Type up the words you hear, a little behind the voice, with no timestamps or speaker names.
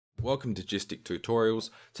Welcome to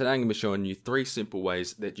GysticTutorials. Today I'm going to be showing you 3 simple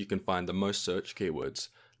ways that you can find the most searched keywords.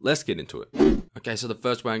 Let's get into it. Okay, so the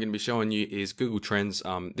first way I'm going to be showing you is Google Trends.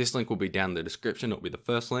 This link will be down in the description. It'll be the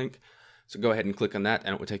first link. So go ahead and click on that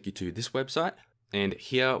and it will take you to this website. And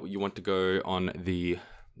here you want to go on the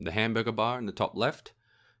hamburger bar in the top left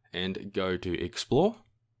and go to Explore.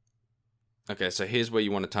 Okay, so here's where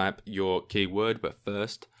you want to type your keyword, but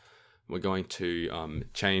first we're going to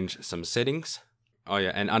change some settings. Oh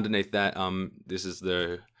yeah, and underneath that, this is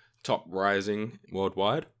the top rising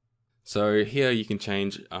worldwide. So here you can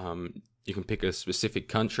change, you can pick a specific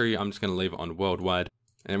country. I'm just going to leave it on worldwide.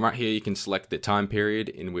 And right here you can select the time period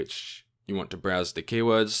in which you want to browse the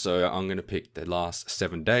keywords. So I'm going to pick the last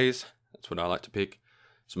 7 days. That's what I like to pick.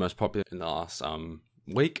 It's most popular in the last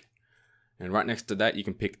week. And right next to that, you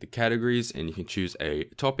can pick the categories and you can choose a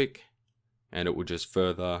topic, and it will just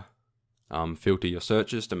further filter your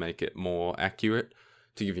searches to make it more accurate,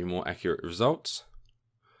 to give you more accurate results.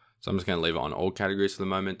 So I'm just going to leave it on all categories for the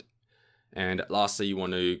moment. And lastly, you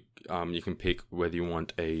want to you can pick whether you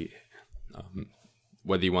want the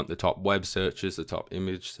top web searches, the top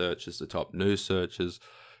image searches, the top news searches,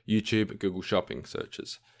 YouTube, Google Shopping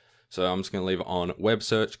searches. So I'm just going to leave it on web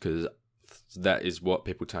search because that is what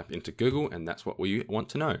people type into Google, and that's what we want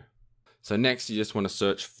to know. So next, you just want to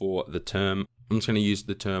search for the term. I'm just going to use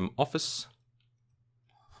the term office,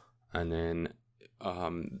 and then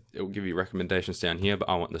it will give you recommendations down here, but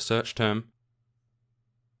I want the search term.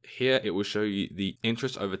 Here it will show you the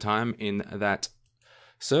interest over time in that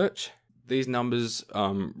search. These numbers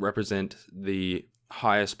represent the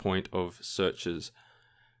highest point of searches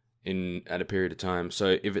at a period of time.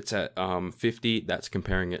 So if it's at 50, that's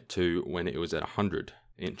comparing it to when it was at 100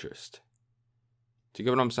 interest. Do you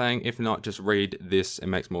get what I'm saying? If not, just read this, it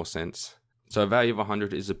makes more sense. So a value of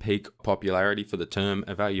 100 is a peak popularity for the term.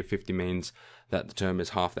 A value of 50 means that the term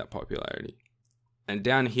is half that popularity. And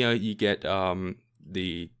down here you get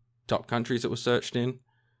the top countries that were searched in.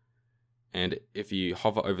 And if you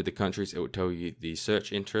hover over the countries, it will tell you the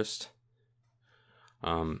search interest.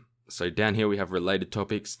 So down here we have related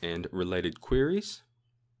topics and related queries.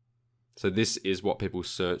 So this is what people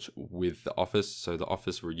search with The Office. So The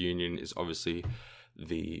Office Reunion is obviously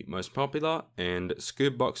the most popular, and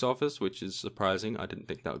Scoob Box Office, which is surprising. I didn't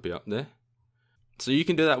think that would be up there. So you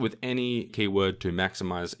can do that with any keyword to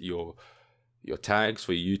maximize your tags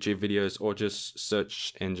for your YouTube videos or just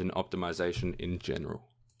search engine optimization in general.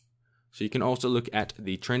 So you can also look at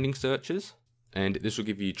the trending searches, and this will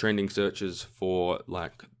give you trending searches for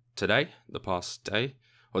like today, the past day,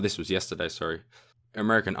 or this was yesterday, sorry.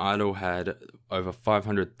 American Idol had over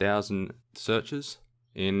 500,000 searches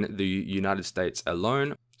in the United States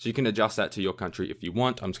alone. So you can adjust that to your country if you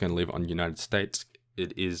want. I'm just going to leave it on United States.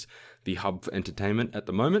 It is the hub for entertainment at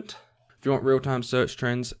the moment. If you want real-time search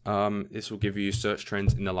trends, this will give you search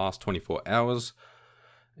trends in the last 24 hours.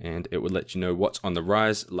 And it will let you know what's on the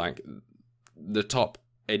rise. Like the top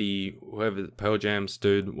Eddie, whoever, Pearl Jam's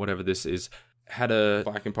dude, whatever this is, had a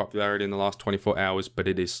spike in popularity in the last 24 hours, but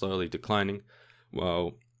it is slowly declining.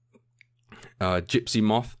 Well, Gypsy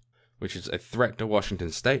Moth, which is a threat to Washington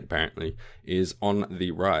State, apparently, is on the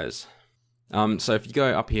rise. So if you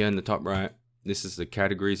go up here in the top right, this is the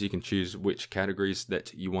categories. You can choose which categories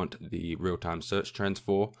that you want the real-time search trends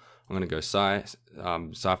for. I'm going to go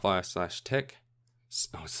sci-fi/tech.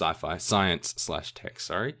 Oh, sci-fi, science/tech,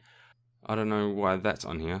 sorry. I don't know why that's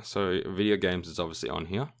on here. So video games is obviously on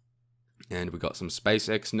here. And we got some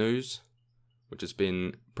SpaceX news, which has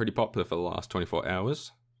been pretty popular for the last 24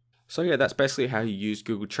 hours. So yeah, that's basically how you use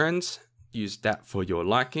Google Trends. Use that for your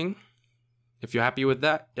liking. If you're happy with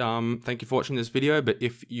that, thank you for watching this video, but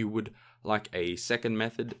if you would like a second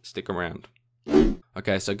method, stick around.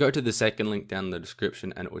 Okay, so go to the second link down in the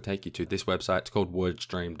description and it will take you to this website. It's called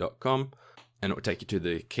wordstream.com, and it will take you to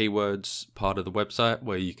the keywords part of the website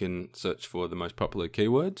where you can search for the most popular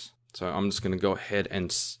keywords. So I'm just going to go ahead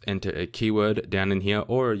and enter a keyword down in here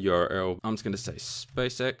or a URL. I'm just going to say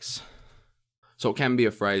SpaceX. So it can be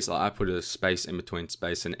a phrase, like I put a space in between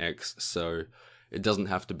space and X, so it doesn't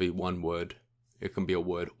have to be one word. It can be a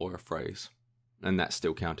word or a phrase, and that's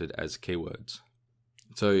still counted as keywords.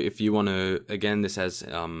 So if you want to, again, this has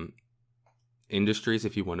industries,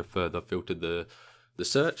 if you want to further filter the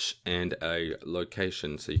search, and a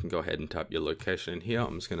location. So you can go ahead and type your location in here.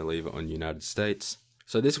 I'm just going to leave it on United States.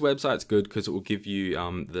 So this website's good because it will give you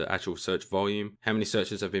the actual search volume, how many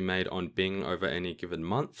searches have been made on Bing over any given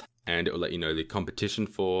month, and it will let you know the competition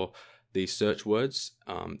for these search words.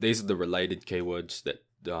 These are the related keywords that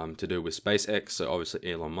to do with SpaceX. So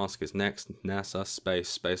obviously Elon Musk is next, NASA,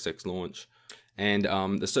 space, SpaceX launch. And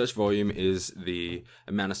the search volume is the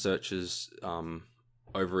amount of searches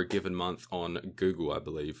over a given month on Google, I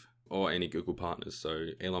believe, or any Google partners. So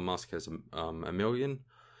Elon Musk has a million.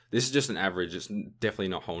 This is just an average. It's definitely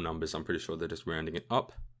not whole numbers. I'm pretty sure they're just rounding it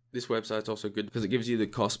up. This website's also good because it gives you the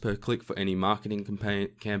cost per click for any marketing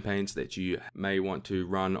campaigns that you may want to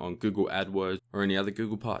run on Google AdWords or any other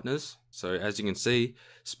Google partners. So as you can see,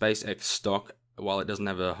 SpaceX stock, while it doesn't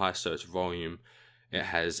have a high search volume, it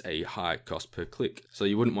has a high cost per click. So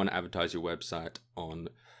you wouldn't want to advertise your website on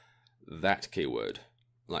that keyword.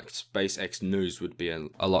 Like SpaceX News would be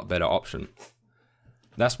a lot better option.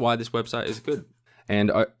 That's why this website is good.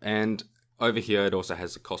 And over here, it also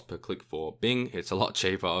has a cost per click for Bing. It's a lot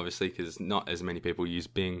cheaper, obviously, because not as many people use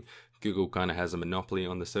Bing. Google kind of has a monopoly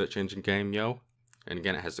on the search engine game, yo. And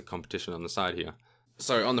again, it has the competition on the side here.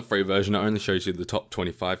 So on the free version, it only shows you the top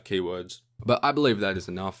 25 keywords. But I believe that is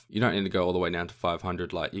enough. You don't need to go all the way down to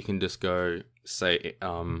 500. Like, you can just go, say,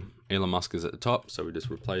 Elon Musk is at the top. So we just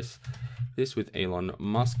replace this with Elon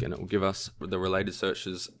Musk, and it will give us the related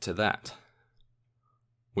searches to that,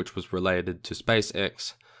 which was related to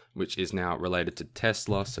SpaceX, which is now related to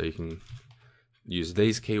Tesla, so you can use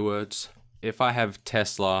these keywords. If I have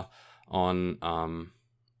Tesla on,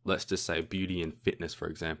 let's just say beauty and fitness, for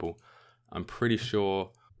example, I'm pretty sure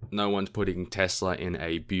no one's putting Tesla in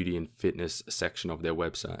a beauty and fitness section of their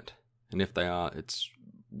website. And if they are, it's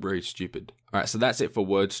very stupid. Alright, so that's it for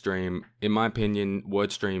WordStream. In my opinion,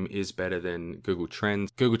 WordStream is better than Google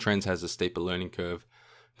Trends. Google Trends has a steeper learning curve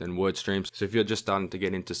than WordStream. So if you're just starting to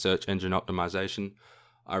get into search engine optimization,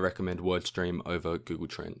 I recommend WordStream over Google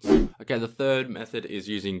Trends. Okay, the third method is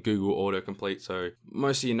using Google autocomplete. So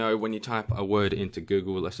most of you know when you type a word into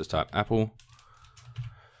Google, let's just type Apple,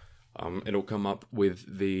 it'll come up with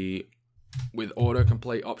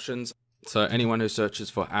autocomplete options. So anyone who searches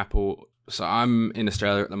for Apple, so I'm in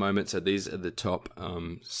Australia at the moment, so these are the top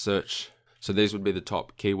search. So these would be the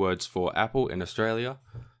top keywords for Apple in Australia.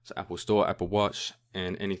 So Apple Store, Apple Watch,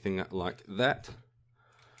 and anything like that.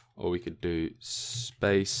 Or we could do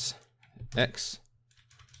SpaceX.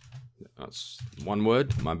 That's one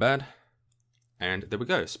word, my bad. And there we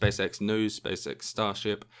go, SpaceX News, SpaceX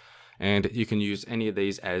Starship. And you can use any of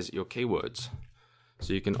these as your keywords.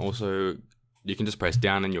 So you can just press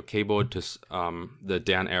down on your keyboard to the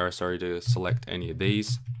down arrow, to select any of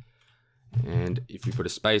these. And if you put a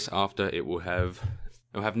space after, it'll have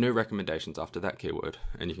new recommendations after that keyword.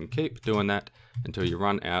 And you can keep doing that until you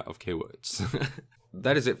run out of keywords.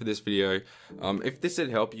 That is it for this video. If this did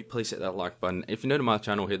help you, please hit that like button. If you're new to my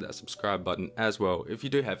channel, hit that subscribe button as well. If you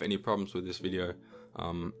do have any problems with this video,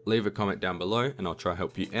 leave a comment down below and I'll try to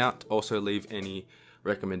help you out. Also leave any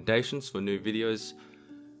recommendations for new videos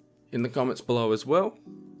in the comments below as well.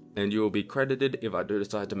 And you will be credited if I do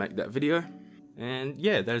decide to make that video. And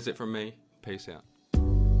yeah, that is it from me. Peace out.